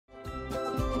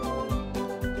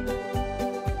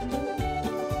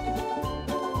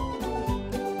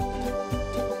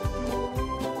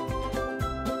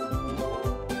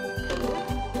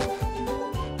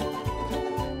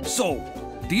So,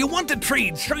 do you want to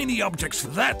trade shiny objects for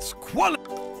that quality?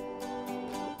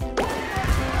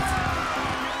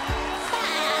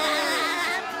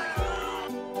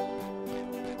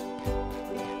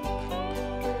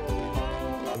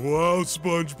 Wow,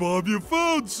 Spongebob, you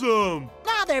found some!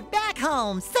 Now they're back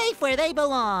home, safe where they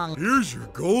belong. Here's your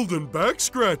golden back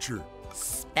scratcher.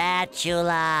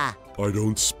 Spatula. I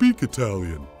don't speak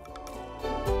Italian.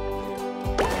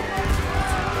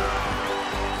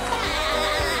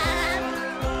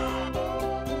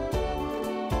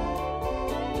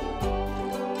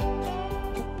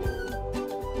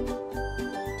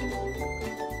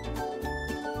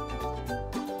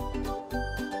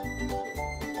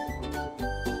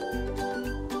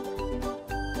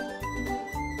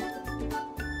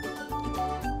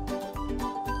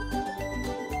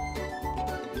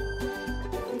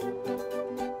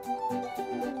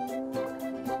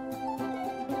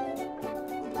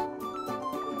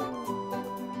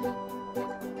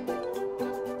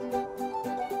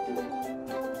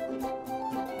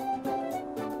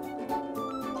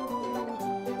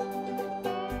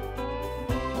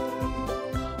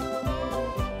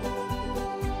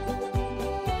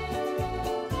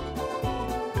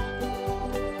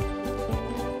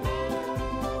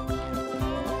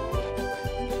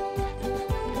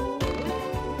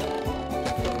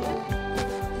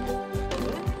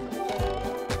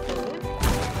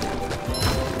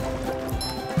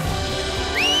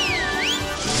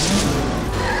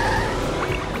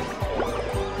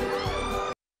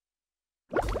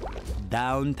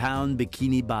 Downtown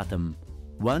Bikini Bottom,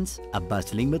 once a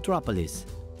bustling metropolis,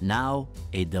 now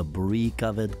a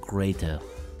debris-covered crater.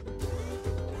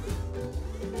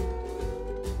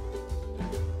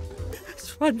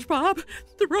 SpongeBob,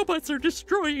 the robots are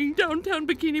destroying downtown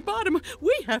Bikini Bottom.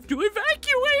 We have to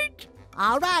evacuate!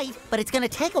 All right, but it's gonna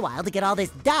take a while to get all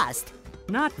this dust.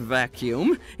 Not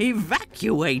vacuum,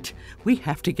 evacuate. We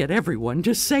have to get everyone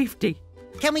to safety.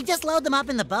 Can we just load them up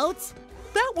in the boats?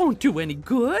 That won't do any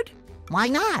good. Why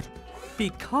not?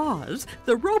 Because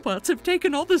the robots have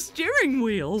taken all the steering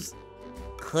wheels.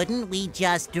 Couldn't we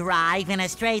just drive in a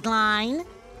straight line?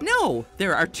 No,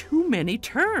 there are too many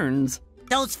turns.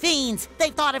 Those fiends,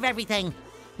 they've thought of everything.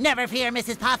 Never fear,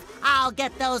 Mrs. Puff. I'll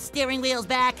get those steering wheels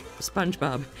back.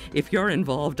 SpongeBob, if you're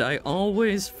involved, I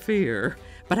always fear.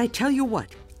 But I tell you what,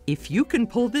 if you can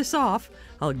pull this off,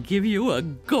 I'll give you a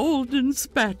golden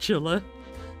spatula.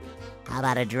 How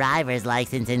about a driver's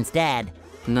license instead?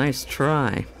 Nice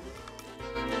try.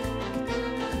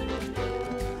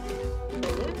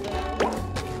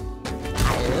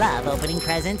 I love opening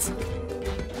presents.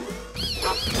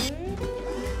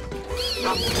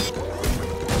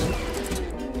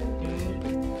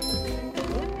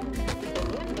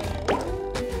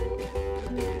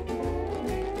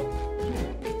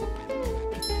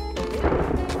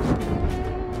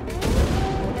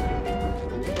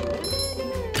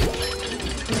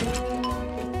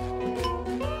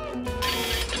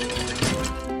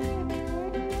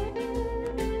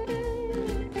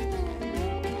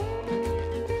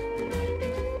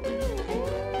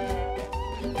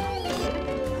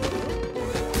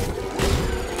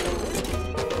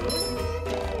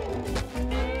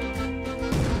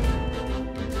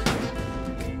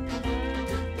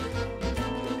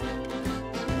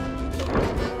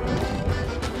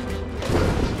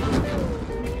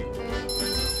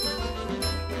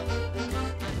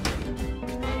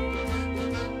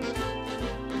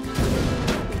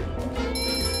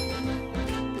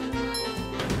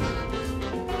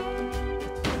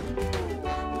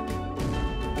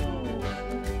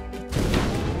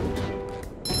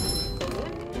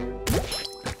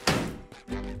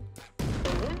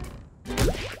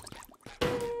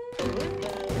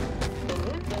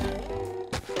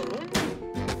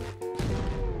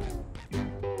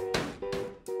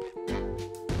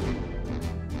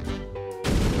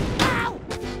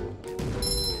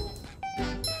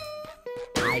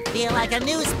 I feel like a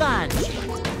new sponge.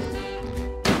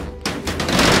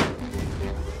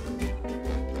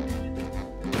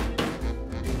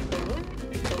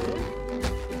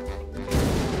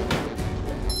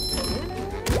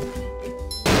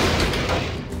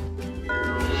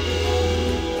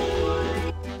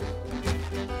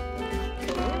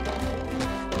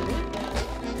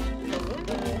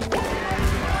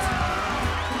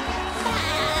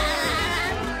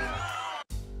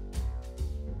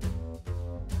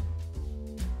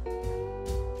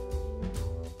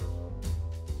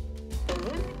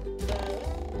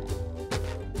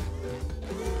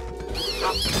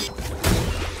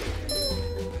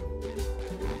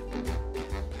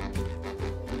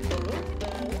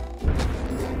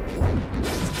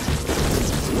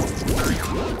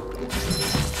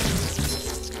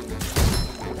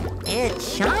 It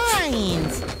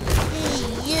shines!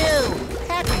 Ew!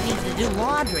 Patrick needs to do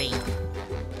laundry.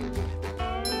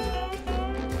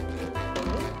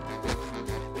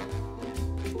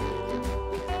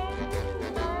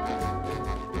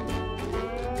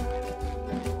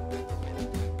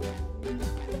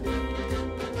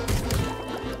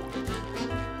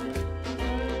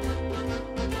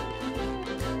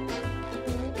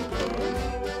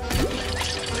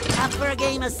 Up for a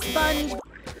game of sponge.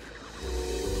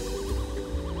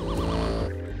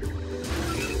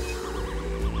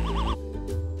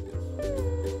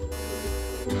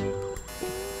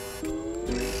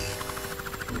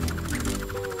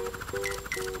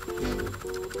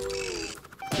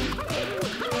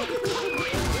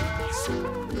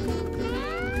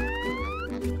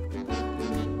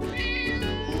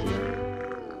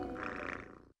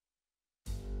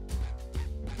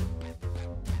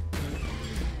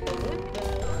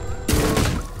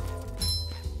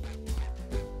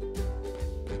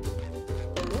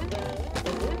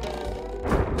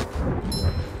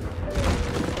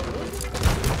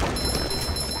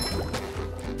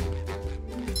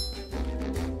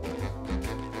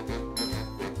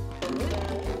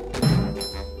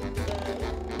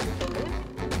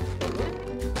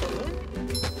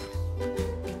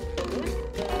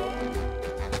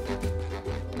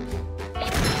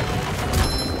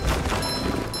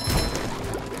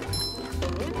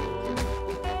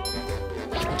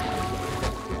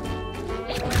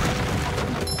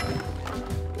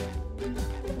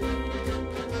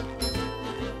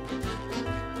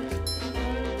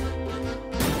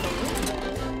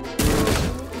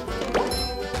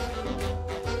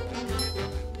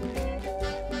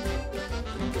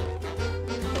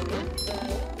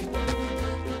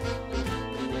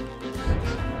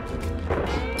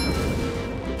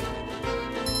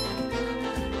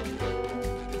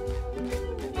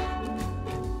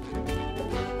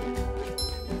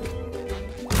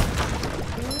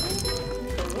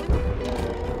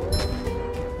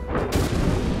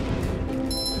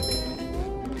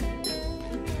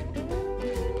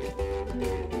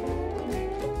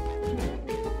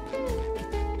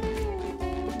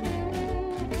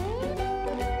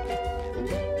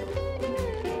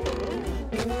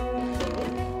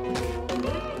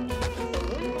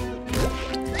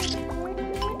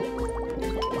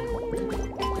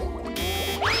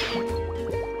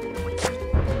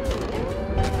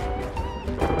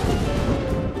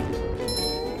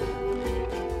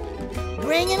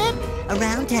 Bringing it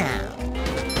around town.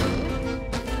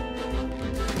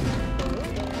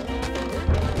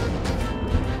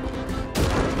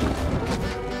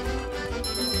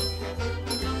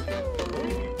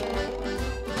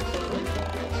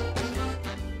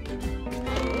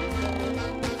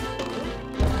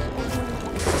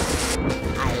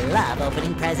 I love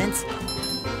opening presents.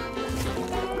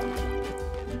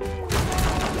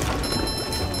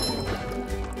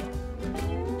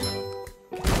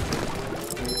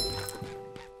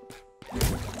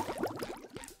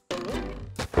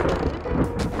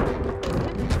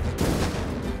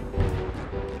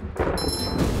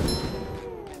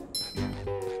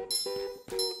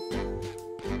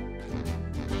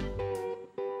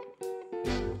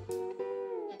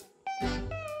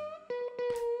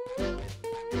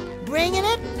 Bringing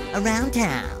it around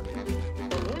town.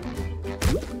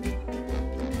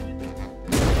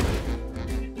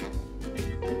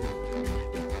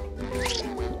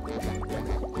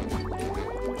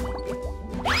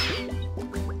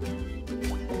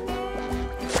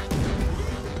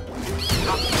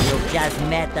 You just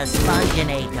met the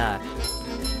Sponginator.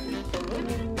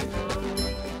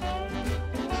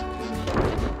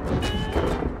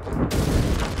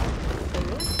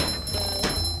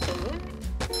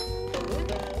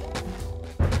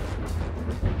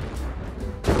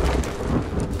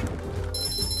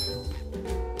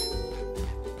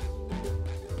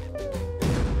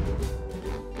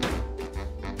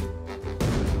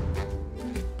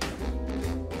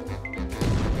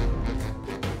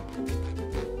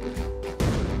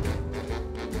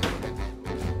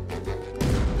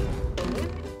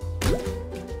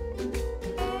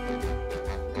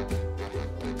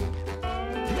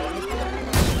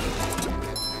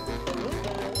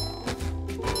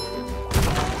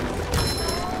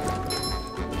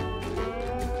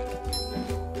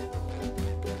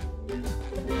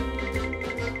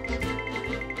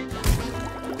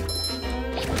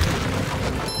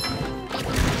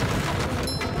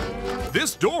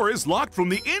 This door is locked from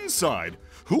the inside.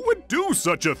 Who would do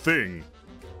such a thing?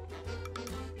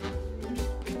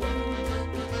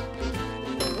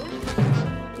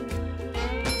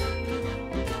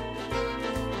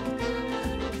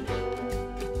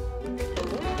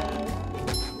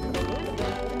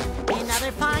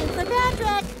 another find for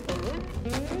Patrick.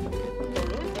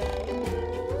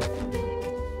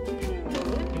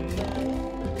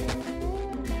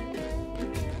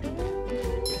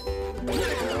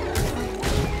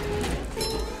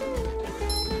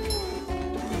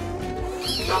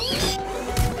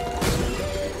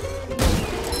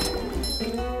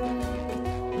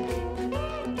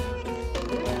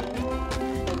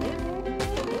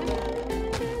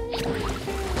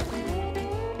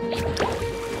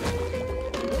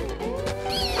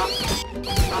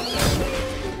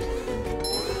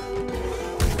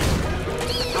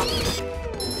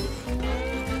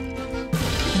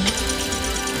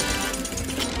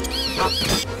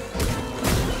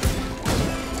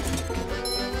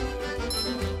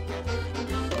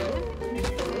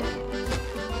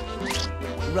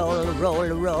 Roll, roll,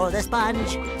 roll the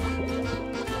sponge.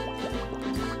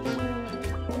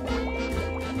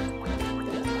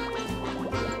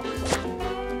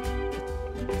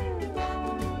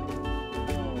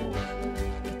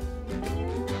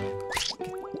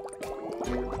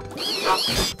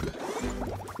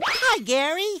 Hi,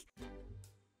 Gary.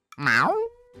 Meow?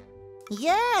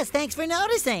 Yes, thanks for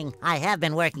noticing. I have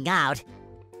been working out.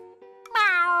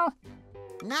 Meow.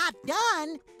 Not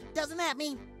done? Doesn't that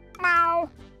mean... Meow.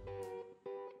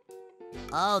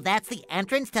 Oh, that's the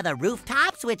entrance to the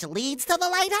rooftops which leads to the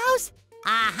lighthouse?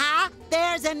 Aha!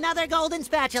 There's another golden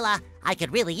spatula. I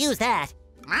could really use that.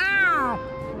 Meow.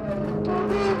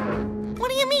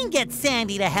 What do you mean get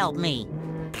Sandy to help me?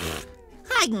 Pfft,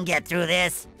 I can get through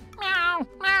this. Meow.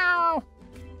 Meow.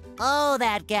 Oh,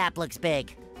 that gap looks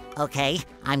big. Okay,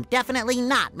 I'm definitely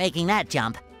not making that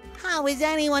jump. How is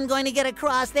anyone going to get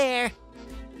across there?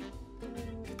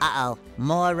 Uh-oh,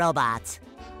 more robots.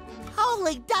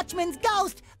 Holy Dutchman's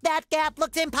ghost! That gap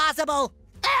looks impossible!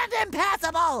 And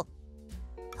impassable!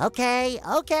 Okay,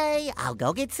 I'll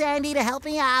go get Sandy to help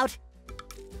me out.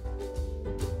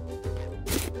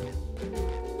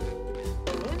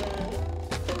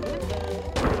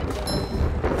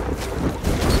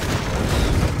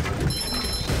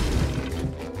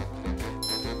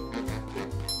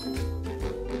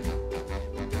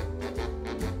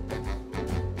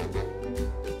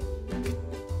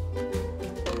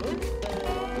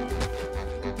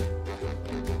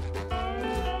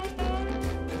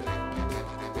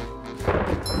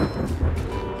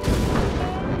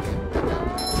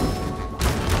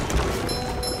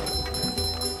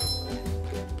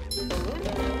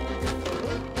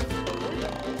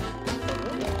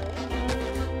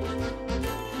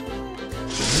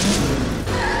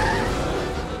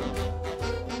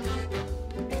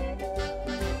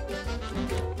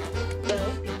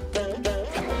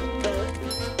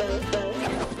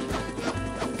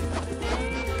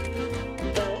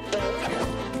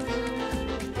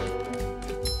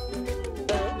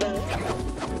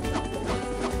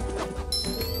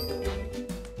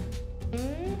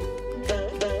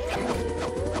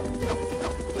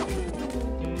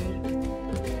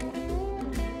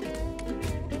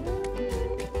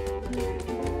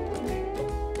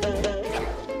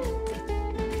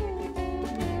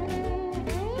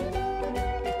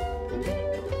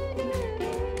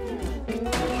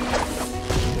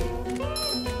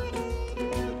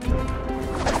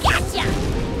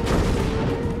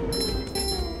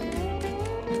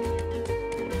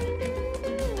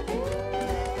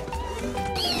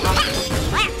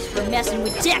 Messing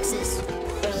with Texas.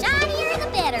 Shinier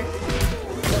the better.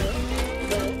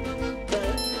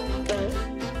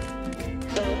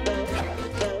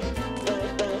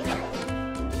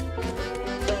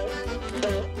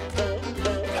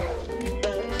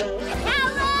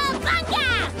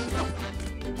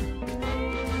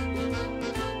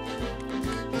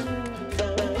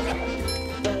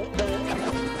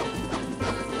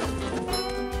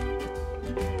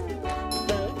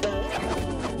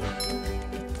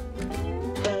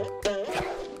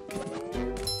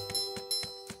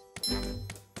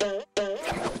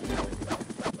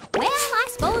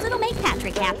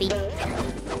 Happy.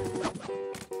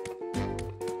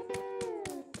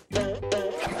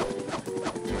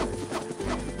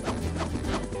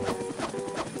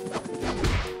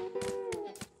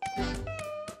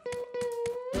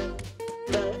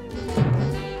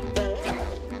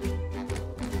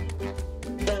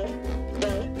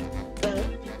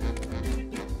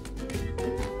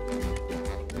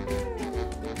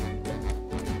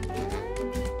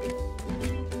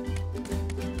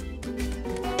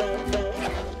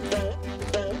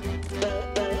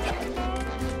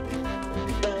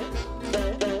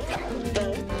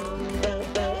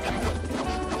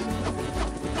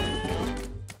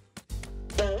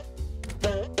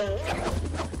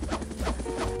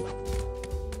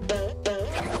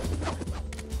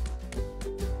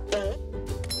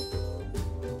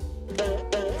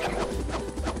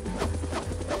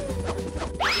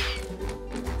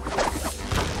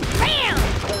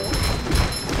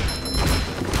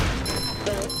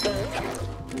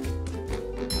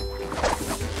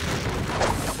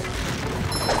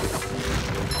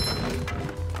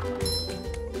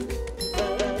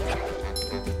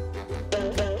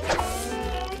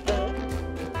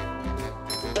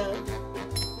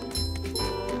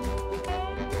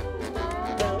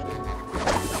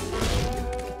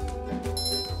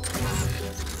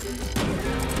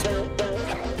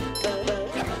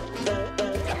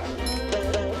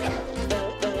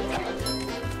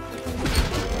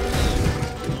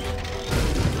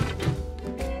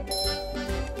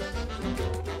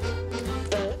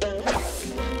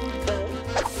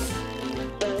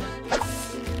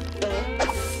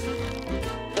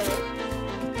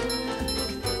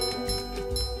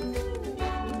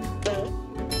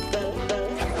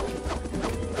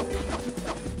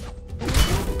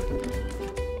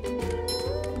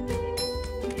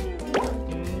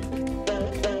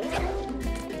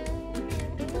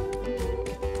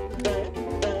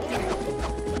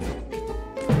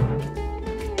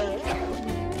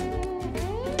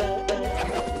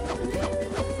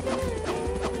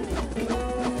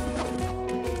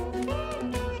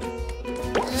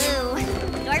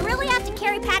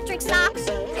 Thanks, Socks.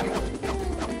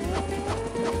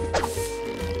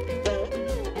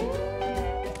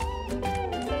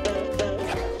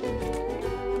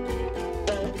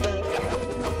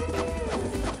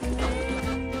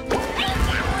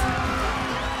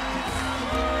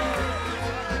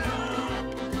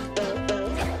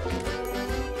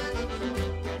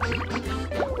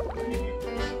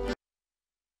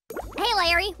 Hey,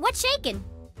 Larry, what's shaking?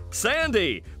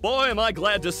 Sandy! Boy, am I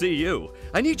glad to see you.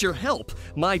 I need your help.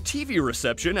 My TV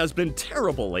reception has been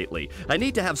terrible lately. I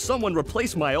need to have someone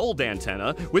replace my old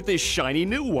antenna with this shiny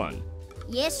new one.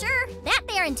 Yes, sir. That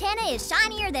there antenna is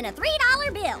shinier than a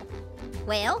 $3 bill.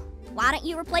 Well, why don't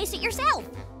you replace it yourself?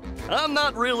 I'm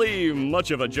not really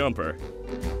much of a jumper.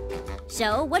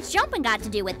 So, what's jumping got to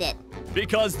do with it?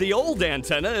 Because the old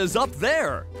antenna is up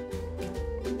there.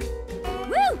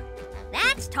 Woo!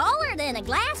 That's taller than a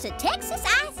glass of Texas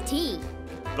iced tea.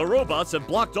 The robots have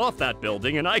blocked off that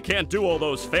building, and I can't do all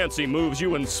those fancy moves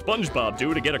you and Spongebob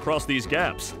do to get across these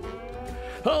gaps.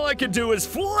 All I can do is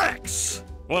flex!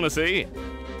 Wanna see?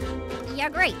 Yeah,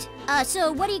 great.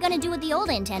 So what are you gonna do with the old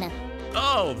antenna?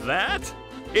 Oh, that?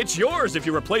 It's yours if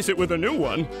you replace it with a new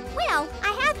one. Well,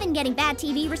 I have been getting bad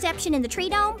TV reception in the tree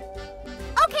dome.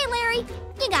 Okay, Larry,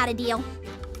 you got a deal.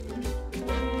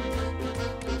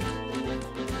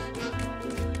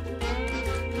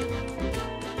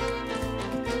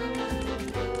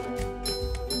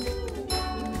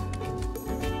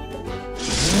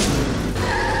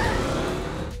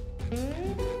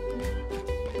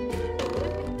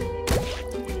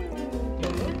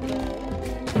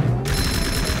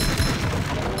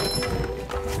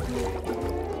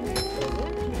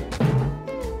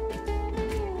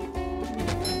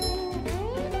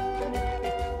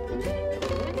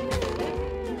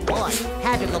 Boy,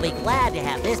 Patrick will be glad to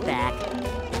have this back.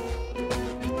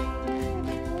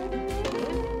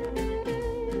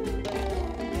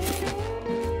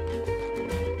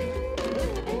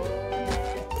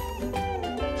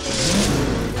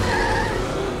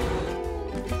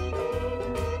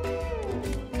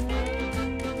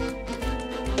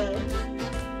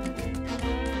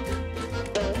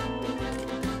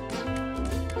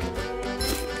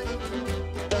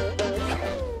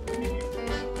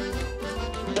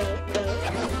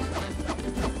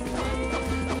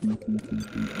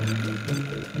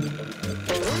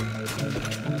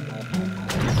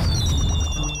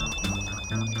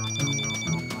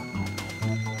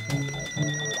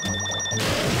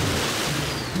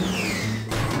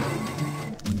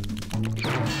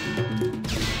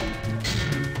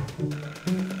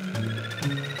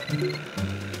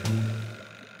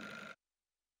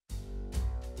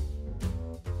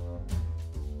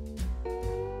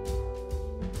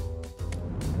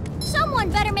 Someone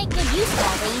better make good use of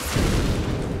all these.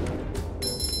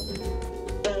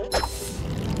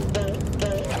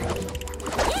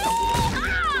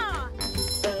 Yee-haw!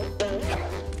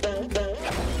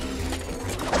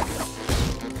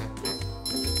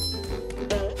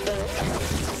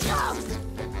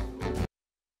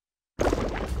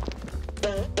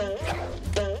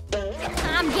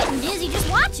 I'm getting dizzy just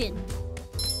watching.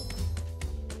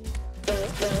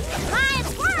 Giant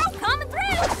squirrel coming through!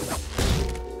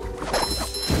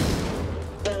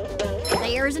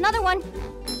 There's another one.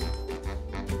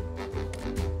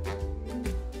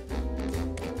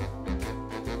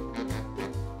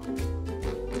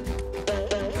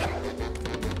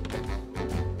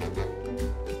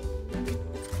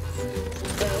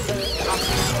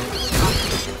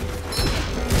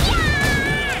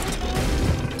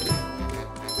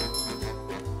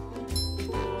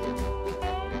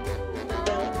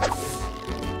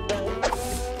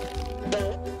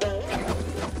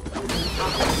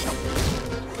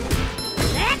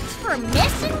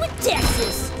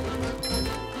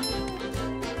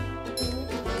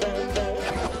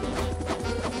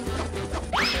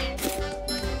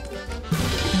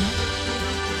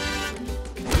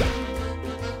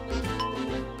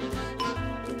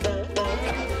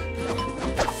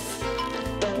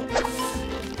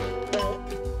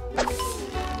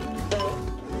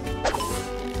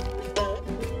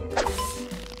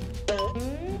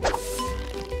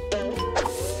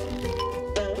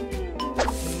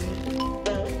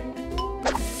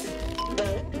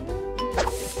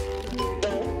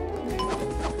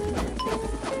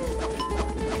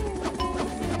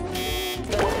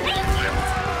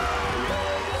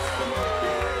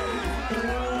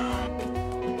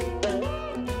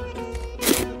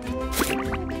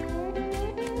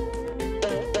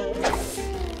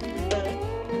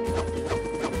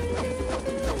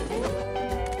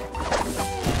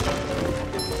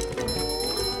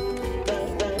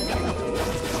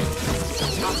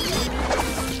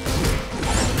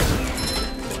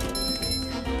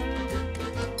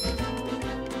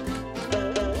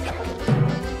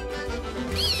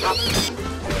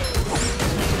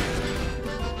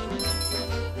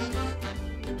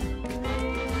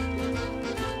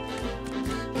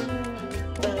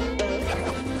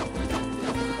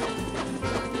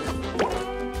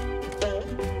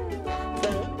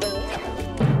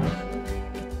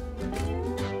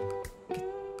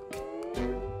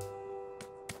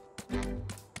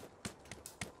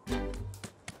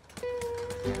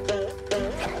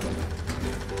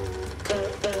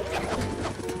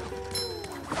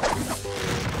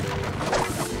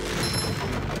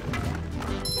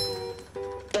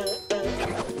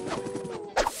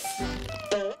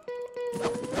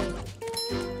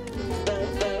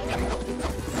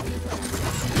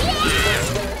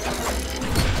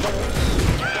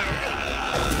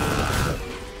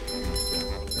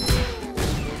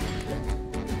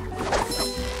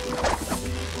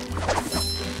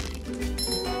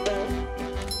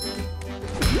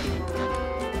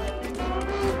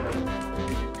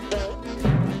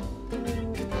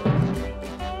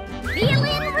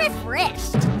 Feeling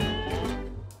refreshed.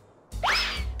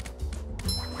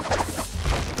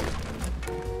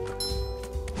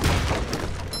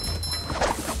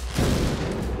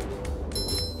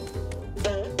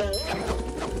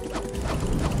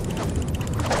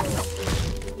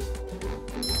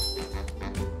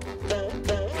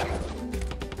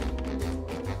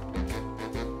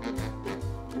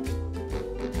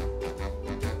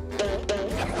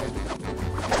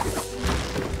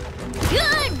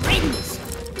 Good riddance.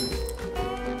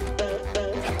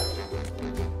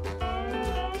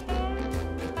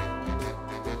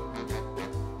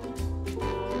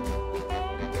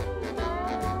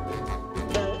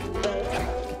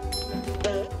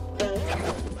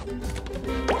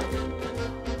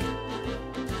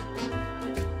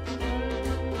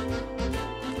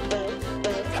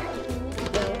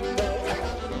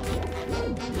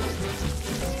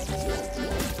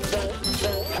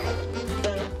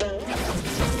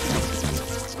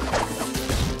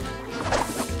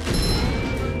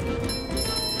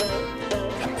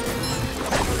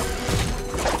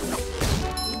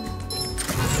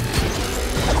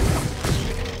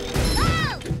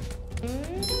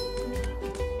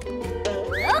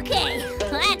 Okay,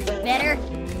 that's better.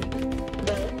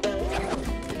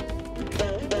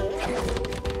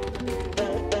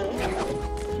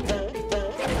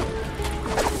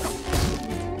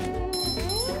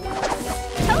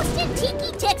 Toasted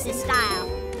Tiki Texas style.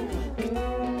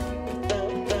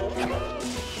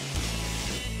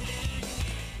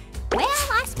 Well,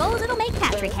 I suppose it'll make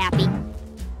Patrick happy.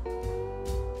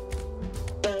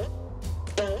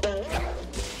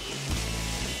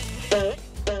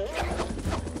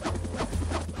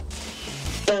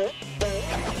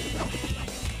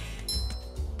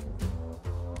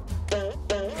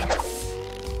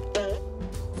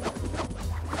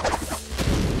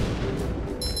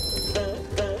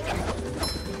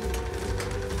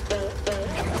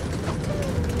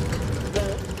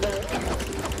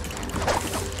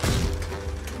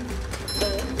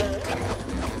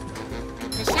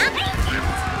 The champagne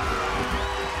counts.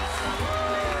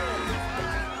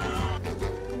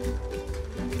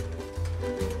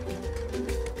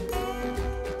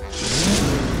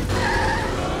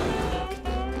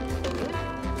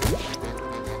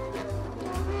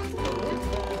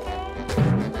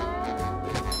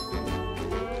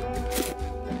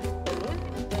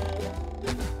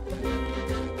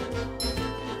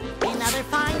 Another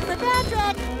find for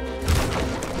Patrick.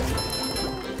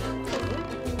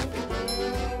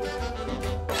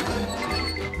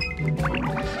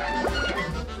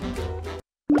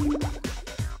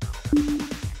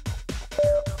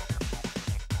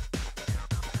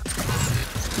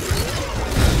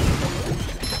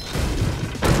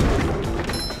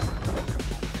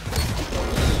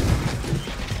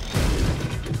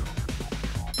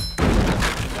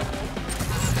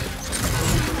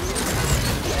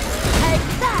 Take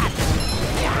that!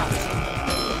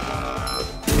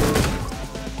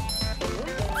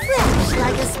 Fresh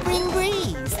like a spring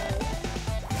breeze.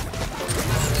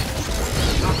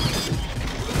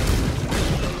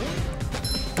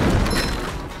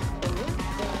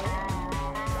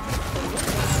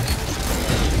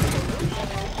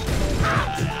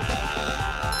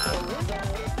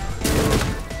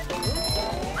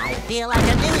 I feel like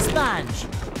a new sponge.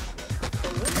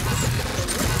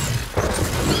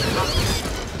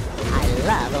 I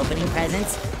love opening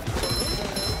presents.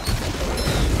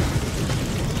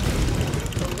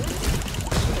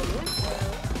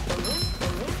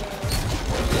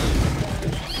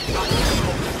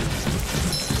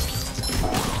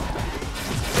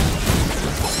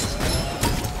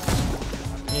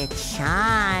 It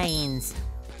shines.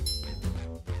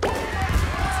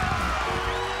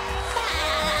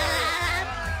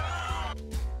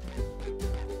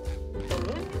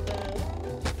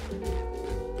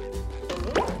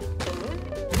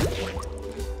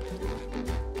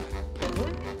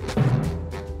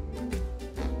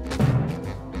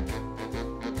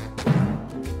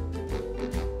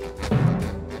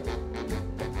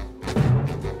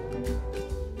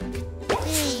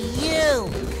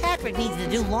 Patrick needs to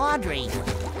do laundry.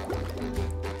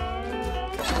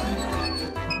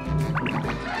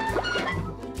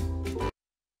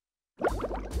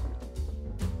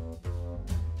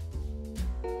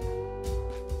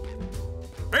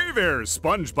 Hey there,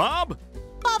 Spongebob!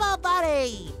 Bubble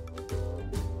Buddy!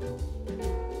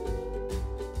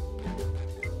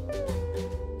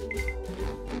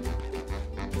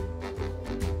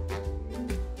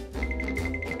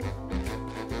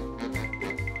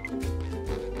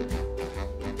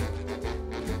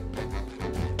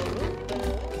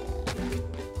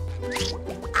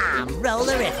 I'm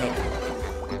rollerific.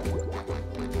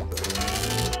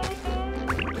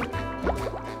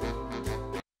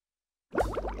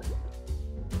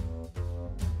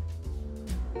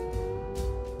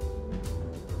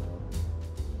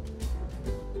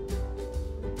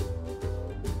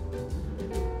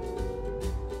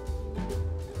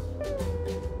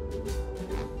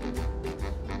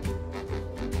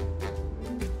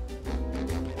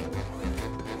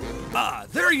 Ah,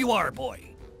 there you are, boy.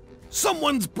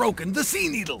 Someone's broken the sea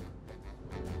needle.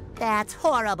 That's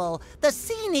horrible. The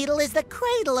sea needle is the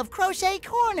cradle of Crochet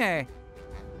Corner.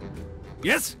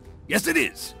 Yes, yes it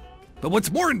is. But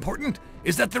what's more important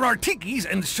is that there are tikis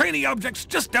and shiny objects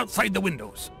just outside the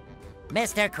windows.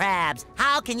 Mr. Krabs,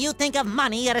 how can you think of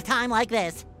money at a time like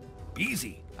this?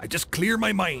 Easy. I just clear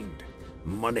my mind.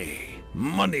 Money,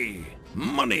 money,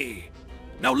 money.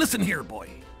 Now listen here, boy.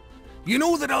 You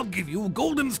know that I'll give you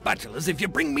golden spatulas if you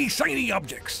bring me shiny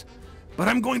objects. But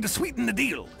I'm going to sweeten the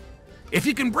deal. If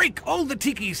you can break all the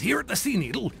tikis here at the Sea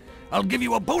Needle, I'll give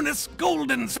you a bonus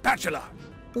golden spatula.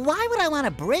 Why would I want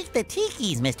to break the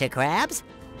tikis, Mr. Krabs?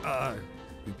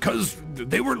 Because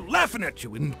they were laughing at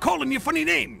you and calling you funny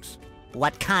names.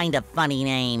 What kind of funny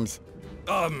names?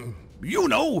 You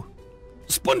know,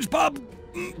 SpongeBob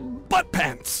Butt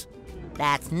Pants.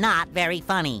 That's not very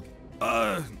funny.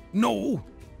 No.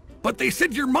 But they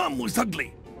said your mom was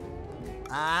ugly.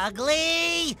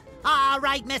 Ugly? All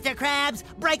right, Mr. Krabs,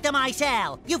 break them I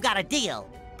shall. You've got a deal.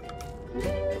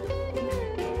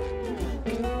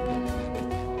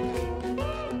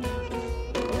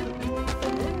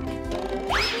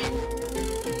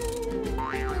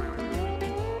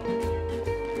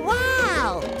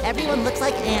 Wow! Everyone looks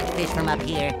like antfish from up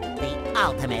here. The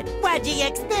ultimate wedgie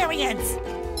experience!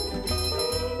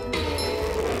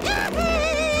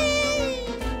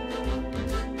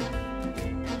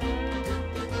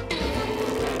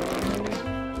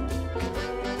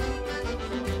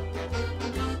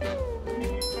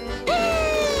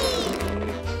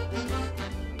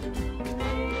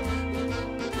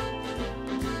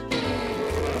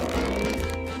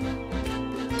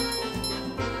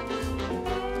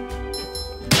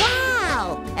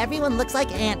 Everyone looks like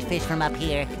antfish from up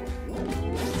here.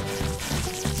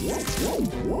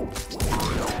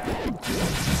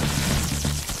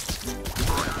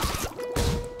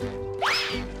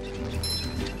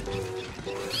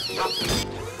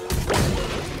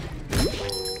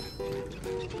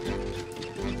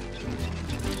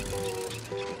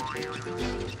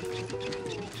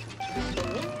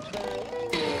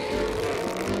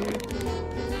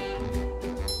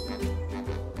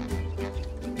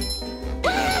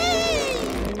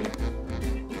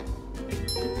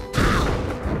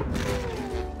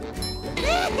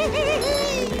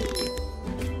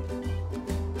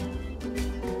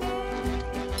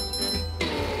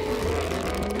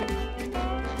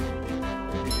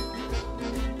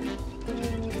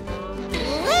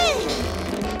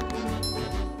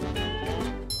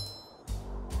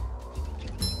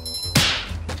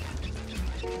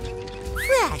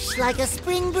 Fresh like a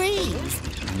spring breeze.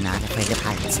 I'm not afraid of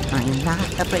heights. I'm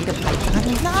not afraid of heights.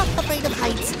 I'm not afraid of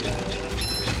heights.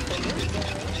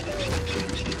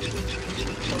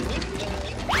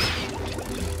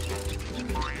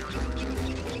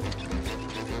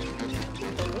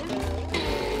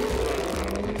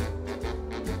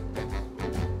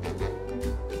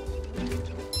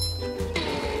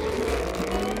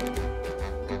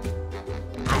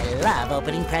 I love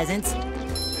opening presents.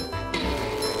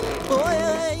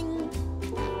 Boing!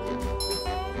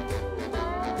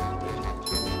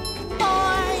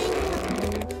 Boing!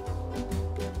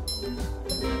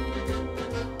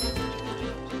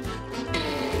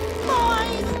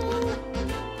 Boing! Boing!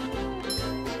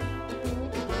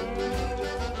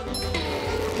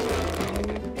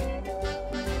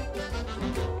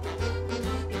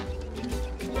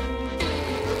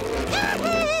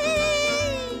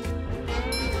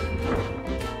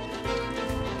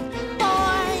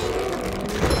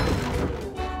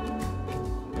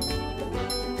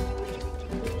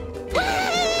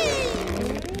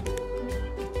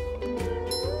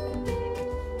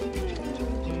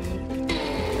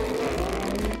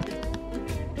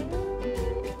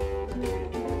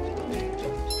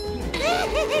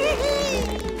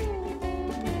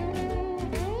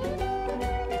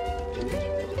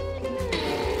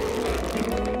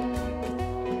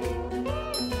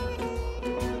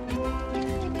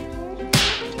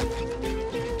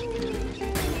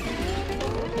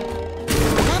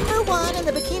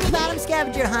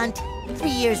 scavenger hunt 3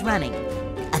 years running.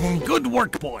 Good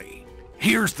work, boy.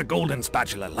 Here's the golden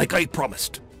spatula, like I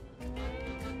promised.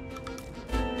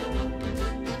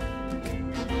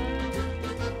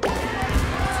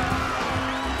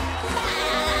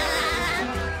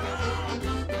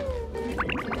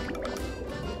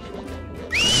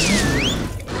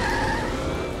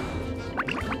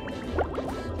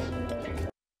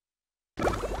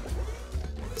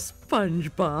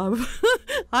 SpongeBob,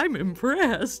 I'm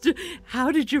impressed. How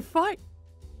did you fight?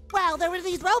 Well, there were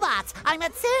these robots. I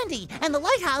met Sandy, and the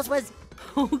lighthouse was...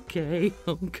 Okay.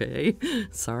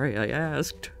 Sorry I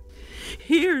asked.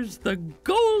 Here's the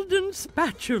golden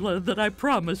spatula that I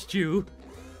promised you.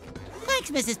 Thanks,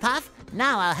 Mrs. Puff.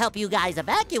 Now I'll help you guys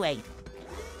evacuate.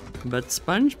 But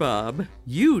SpongeBob,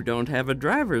 you don't have a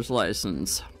driver's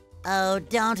license. Oh,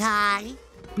 don't I?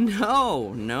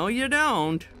 No, you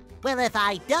don't. Well, if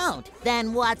I don't,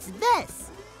 then what's this?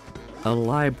 A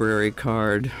library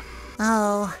card.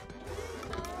 Oh.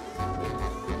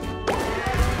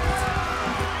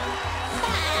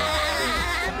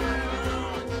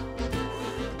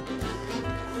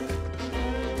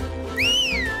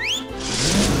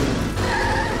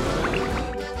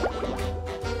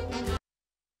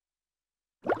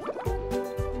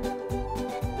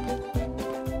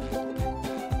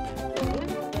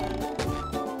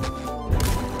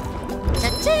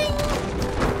 Cha-ching!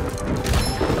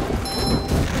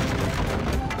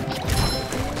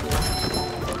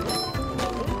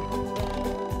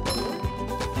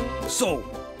 So,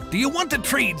 do you want to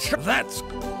trade? That's...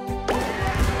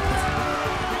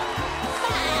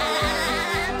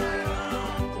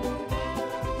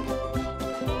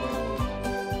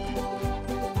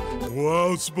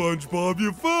 Wow, SpongeBob,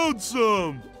 you found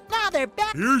some! Now they're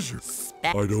back. Here's your...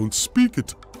 I don't speak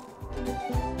it.